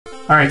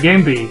Alright,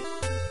 game B.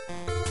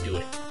 Do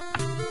it.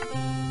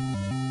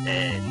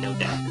 And no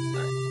doubt this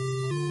time.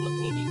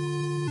 Looking at you.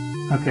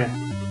 Okay.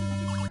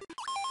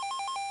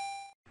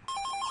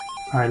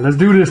 Alright, let's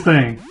do this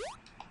thing.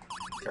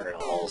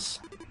 Turtles.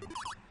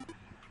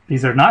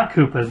 These are not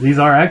Koopas, these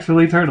are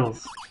actually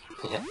turtles.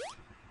 Yeah.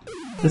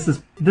 This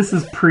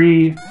is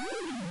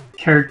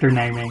pre-character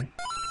naming.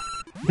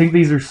 I think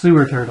these are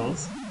sewer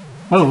turtles.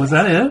 Oh, was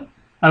that it?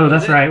 Oh,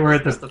 that's right, we're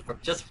at the...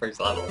 Just first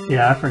level.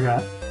 Yeah, I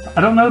forgot. I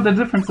don't know the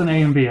difference in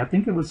A and B. I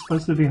think it was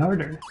supposed to be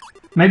harder.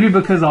 Maybe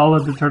because all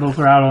of the turtles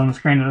were out on the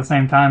screen at the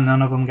same time,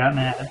 none of them got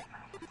mad.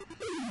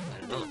 I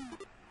don't know.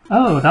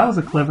 Oh, that was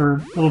a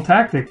clever little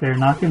tactic there,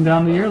 knocking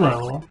down the year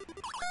level.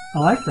 I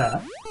like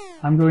that.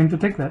 I'm going to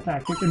take that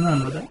tactic and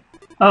run with it.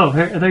 Oh,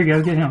 there you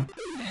go, get him.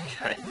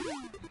 Okay.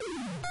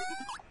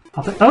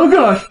 Oh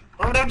gosh!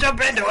 Oh, don't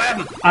jump into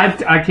him!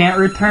 I can't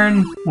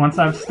return once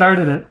I've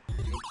started it.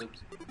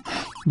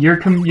 You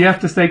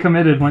have to stay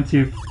committed once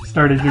you've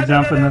started your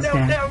jump in this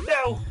game.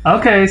 No!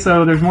 Okay,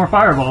 so there's more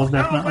fireballs, Oh,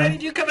 why definitely.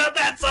 did you come out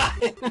that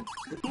side?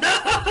 No!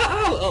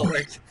 Oh,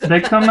 right. They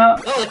come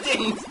out. Oh, it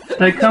didn't.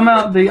 They come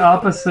out the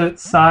opposite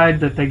side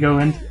that they go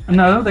into.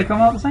 No, they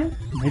come out the same.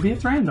 Maybe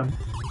it's random.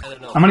 I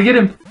don't know. I'm gonna get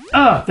him.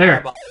 Oh,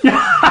 there.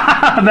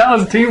 That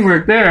was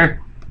teamwork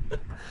there.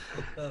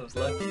 That was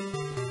lucky.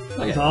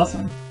 That was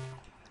awesome.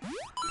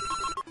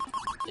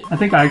 I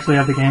think I actually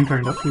have the game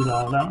turned up too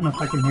loud. I don't know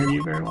if I can hear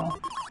you very well.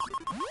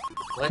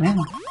 What? Yeah.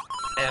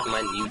 I have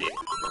mine muted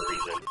for no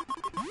reason.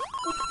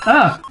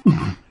 Ah!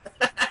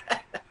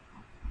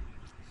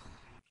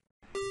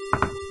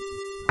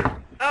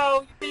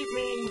 Oh, you beat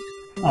me!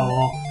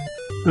 Oh.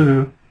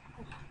 Ooh.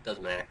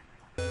 Doesn't matter.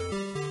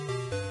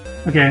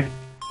 Okay.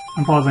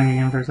 I'm pausing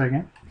again for a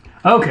second.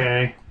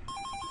 Okay.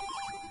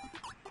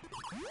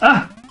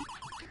 Ah!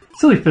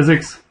 Silly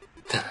physics.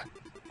 You're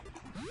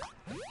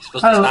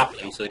supposed to stop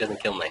him so he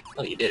doesn't kill me.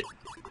 Oh, you did.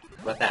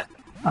 How about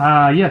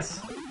that?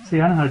 Yes. See,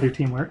 I know how to do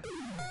teamwork.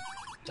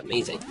 It's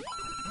amazing.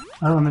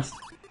 Oh, I missed.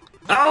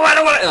 Oh, I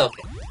don't want to. Oh,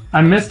 okay.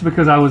 I missed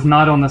because I was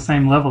not on the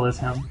same level as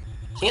him.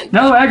 Can't.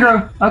 No,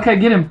 aggro! Okay,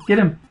 get him, get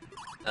him.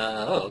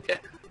 Oh, okay.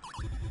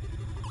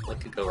 What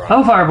could go wrong?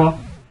 Oh, fireball.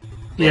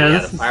 Yeah, the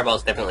this is...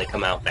 fireballs definitely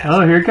come out fast.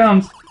 Oh, here it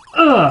comes.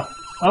 Ugh!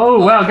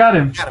 Oh, wow, got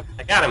him.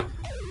 I got him.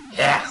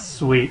 Yeah.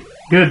 Sweet.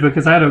 Good,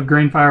 because I had a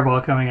green fireball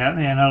coming at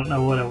me, and I don't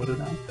know what I would have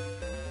done.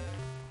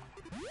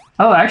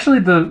 Oh, actually,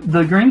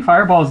 the green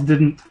fireballs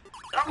didn't...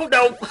 Oh,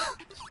 no.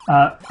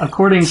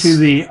 According to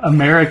the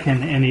American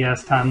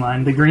NES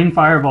Timeline, the green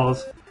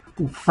fireballs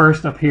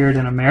first appeared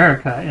in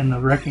America in the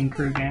Wrecking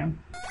Crew game.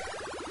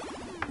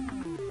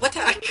 What?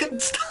 I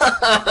couldn't stop.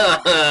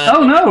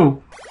 Oh,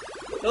 no!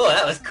 Oh,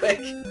 that was quick.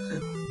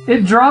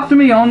 It dropped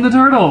me on the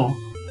turtle!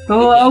 The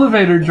little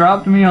elevator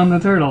dropped me on the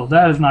turtle.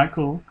 That is not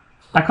cool.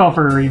 I call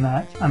for a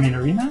rematch. I mean, a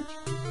rematch?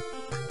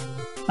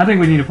 I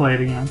think we need to play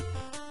it again.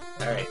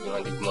 Alright, you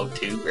want to do mode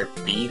 2 or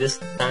B this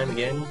time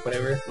again?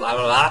 Whatever. Blah,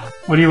 blah, blah.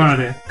 What do you want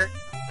to do?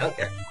 I don't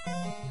care.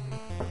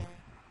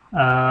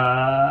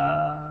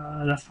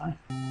 That's fine.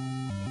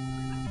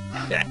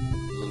 Okay.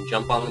 You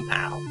jump on the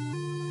POW.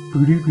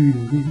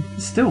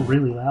 It's still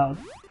really loud.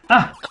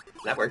 Ah!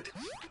 That worked.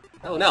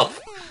 Oh, no.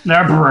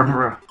 There, bruh,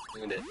 bruh.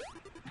 Ruined it.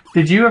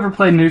 Did you ever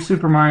play New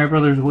Super Mario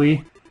Bros.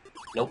 Wii?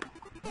 Nope.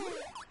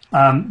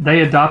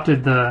 They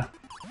adopted the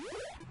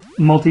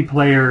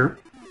multiplayer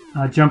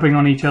jumping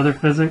on each other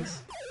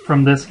physics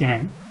from this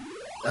game.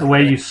 The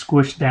way you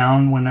squish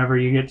down whenever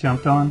you get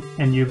jumped on,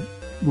 and you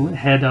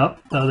head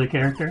up the other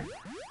character.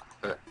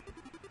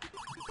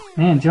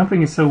 Man,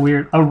 jumping is so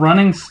weird. A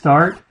running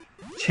start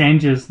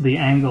changes the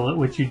angle at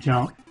which you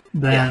jump.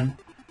 Then,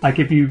 like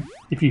if you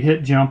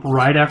hit jump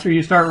right after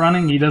you start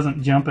running, he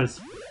doesn't jump as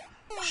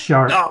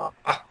sharp. Oh.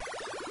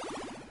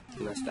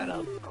 You messed that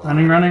up.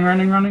 Running.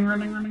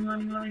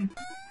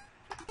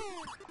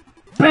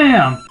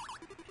 Bam!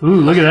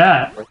 Ooh, look at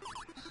that.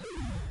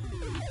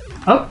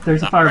 Oh,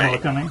 there's a fireball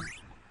coming.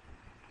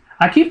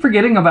 I keep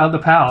forgetting about the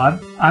POW.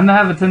 I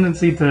have a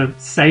tendency to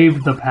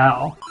save the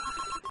POW.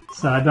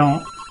 So I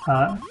don't...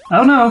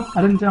 oh no,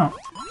 I didn't jump.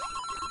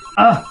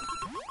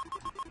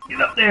 Get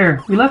up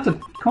there! We left a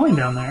coin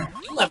down there.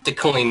 You left a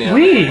coin down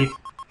there.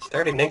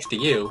 Started next to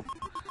you.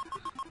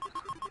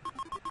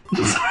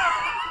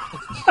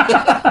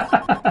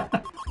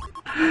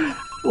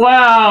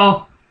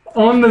 Wow!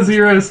 On the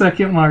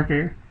 0-second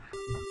marker.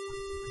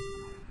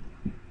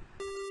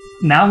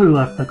 Now who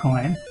left the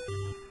coin?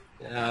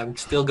 I'm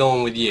still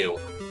going with you.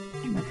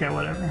 Okay,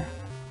 whatever.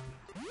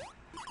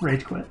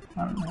 Rage quit.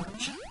 I don't know.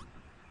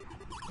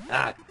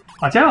 Ah,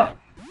 Watch out!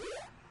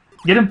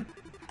 Get him!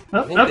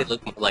 I think they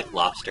look more like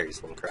lobsters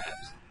than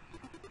crabs.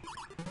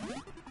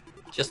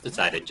 Just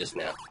decided just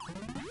now.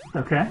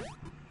 Okay.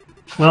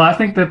 Well, I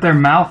think that their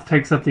mouth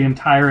takes up the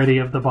entirety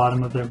of the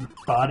bottom of their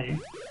body.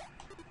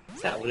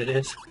 Is that what it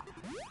is?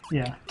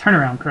 Yeah. Turn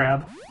around,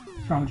 crab.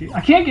 What's wrong with you?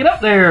 I can't get up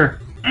there!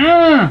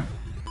 Mm!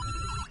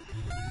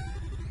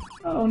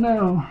 Oh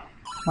no.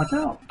 Watch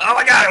out. Oh,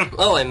 I got him!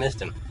 Oh, I missed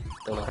him.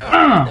 Don't know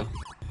how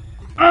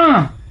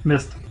I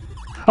missed him.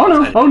 Missed. Oh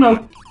no! Oh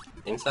no!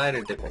 Same side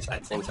or different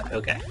side? Same side.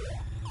 Okay.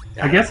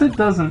 I guess it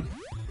doesn't.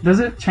 Does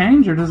it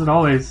change or does it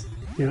always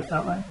do it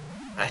that way?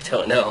 I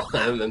don't know. I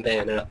haven't been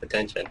paying enough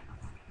attention.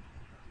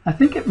 I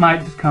think it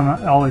might just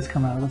always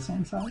come out of the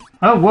same side.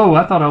 Oh, whoa!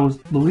 I thought I was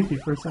Luigi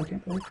for a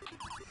second there.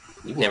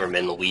 You've never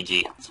been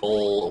Luigi this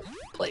whole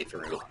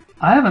playthrough.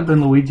 I haven't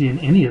been Luigi in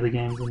any of the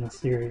games in this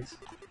series.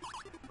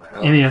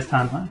 Wow. NES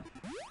Timeline.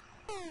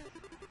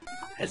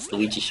 Has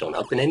Luigi shown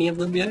up in any of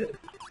them yet?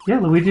 Yeah,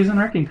 Luigi's in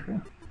Wrecking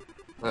Crew.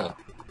 Oh, I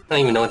don't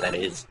even know what that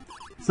is.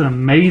 It's an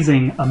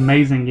amazing,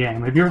 amazing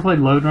game. Have you ever played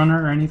Lode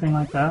Runner or anything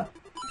like that?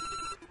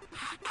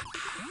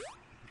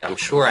 I'm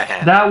sure I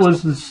have. That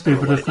was the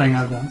stupidest thing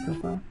I've done so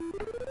far.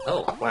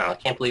 Oh, wow. I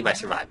can't believe I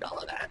survived all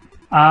of that.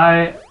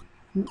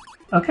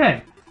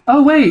 Okay.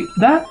 Oh, wait.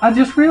 I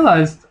just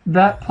realized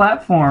that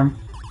platform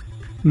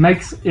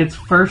makes its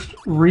first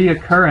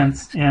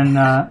reoccurrence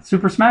in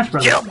Super Smash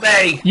Bros. Killed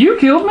me! You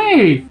killed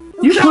me!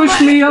 You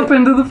pushed me up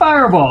into the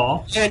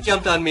fireball! Yeah, it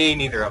jumped on me,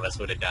 neither of us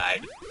would have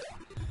died.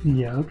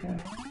 Yeah, okay.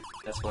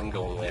 That's what I'm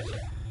going with.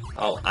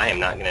 Oh, I am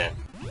not gonna...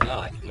 Oh,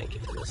 I can make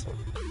it to this one.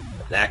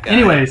 That guy...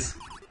 Anyways,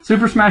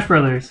 Super Smash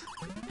Brothers.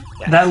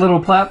 Yes. That little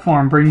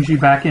platform brings you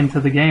back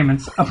into the game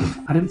and...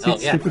 Oh, I didn't see the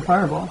stupid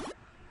fireball.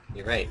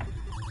 You're right.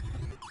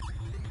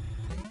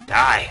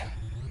 Die!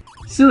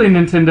 Silly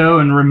Nintendo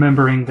and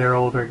remembering their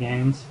older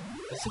games.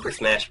 Super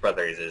Smash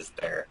Brothers is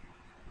their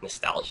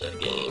nostalgia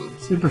game.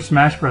 Super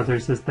Smash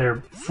Brothers is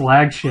their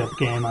flagship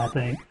game, I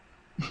think.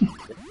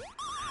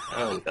 I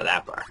don't go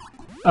that far.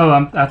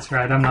 Oh, that's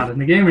right. I'm not in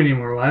the game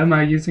anymore. Why am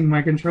I using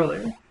my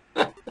controller?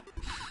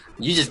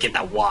 You just get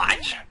to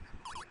watch.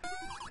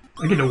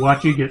 I get to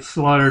watch you get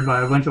slaughtered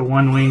by a bunch of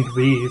one-winged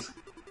bees.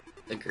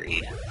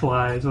 Agreed.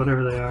 Flies,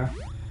 whatever they are.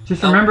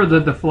 Just remember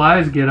that the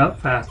flies get up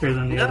faster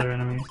than the other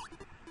enemies.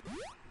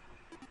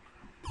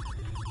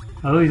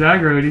 Oh, he's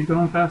aggroed. He's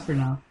going faster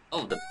now.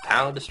 Oh, the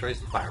POW destroys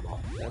the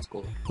fireball. That's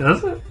cool.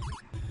 Does it?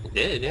 It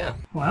did, yeah.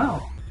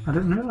 Wow. I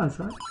didn't realize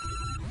that.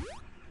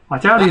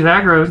 Watch out, he's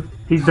aggroed.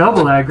 He's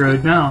double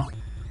aggroed now.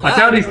 Watch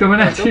out, he's coming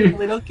at you.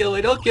 Don't kill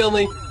me, don't kill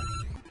me.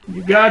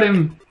 You got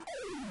him.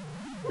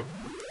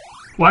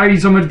 Why are you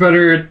so much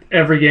better at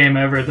every game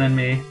ever than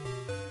me?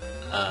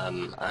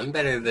 I'm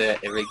better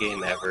at every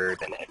game ever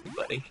than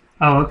everybody.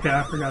 Oh, okay.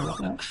 I forgot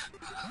about that.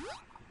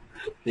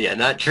 Yeah,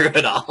 not true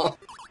at all.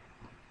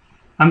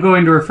 I'm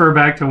going to refer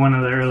back to one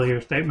of the earlier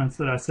statements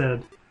that I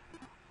said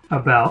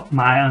about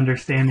my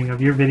understanding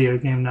of your video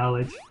game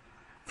knowledge.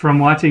 From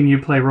watching you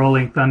play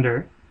Rolling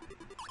Thunder,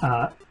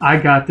 I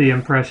got the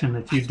impression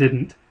that you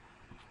didn't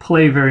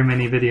play very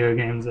many video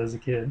games as a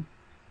kid.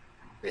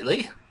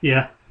 Really?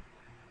 Yeah.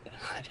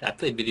 I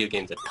played video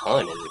games a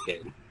ton as a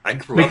kid. I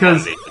grew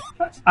because up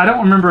on video. I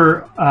don't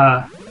remember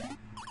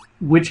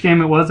which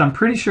game it was. I'm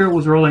pretty sure it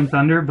was Rolling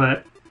Thunder,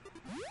 but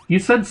you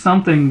said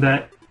something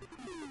that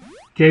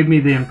gave me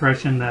the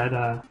impression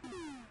that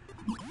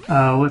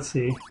let's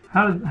see.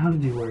 How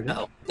did you word it?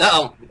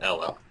 Oh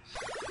well.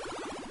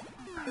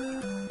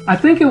 I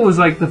think it was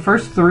like the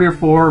first 3 or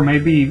 4, or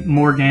maybe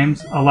more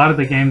games. A lot of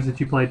the games that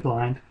you played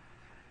blind.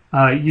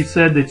 You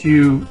said that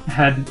you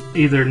had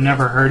either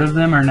never heard of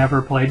them or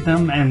never played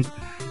them, and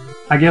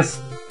I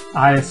guess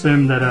I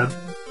assume that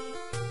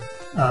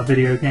a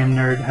video game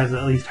nerd has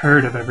at least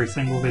heard of every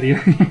single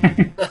video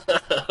game.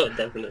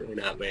 Definitely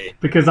not me.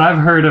 Because I've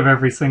heard of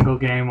every single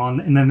game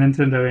in the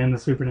Nintendo and the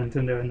Super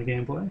Nintendo and the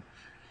Game Boy.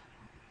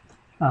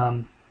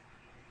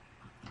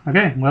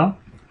 Okay, well,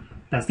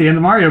 that's the end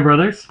of Mario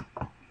Brothers.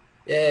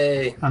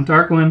 Yay! I'm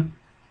Tarquin.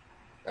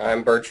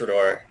 I'm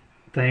Bertrudor.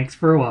 Thanks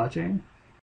for watching.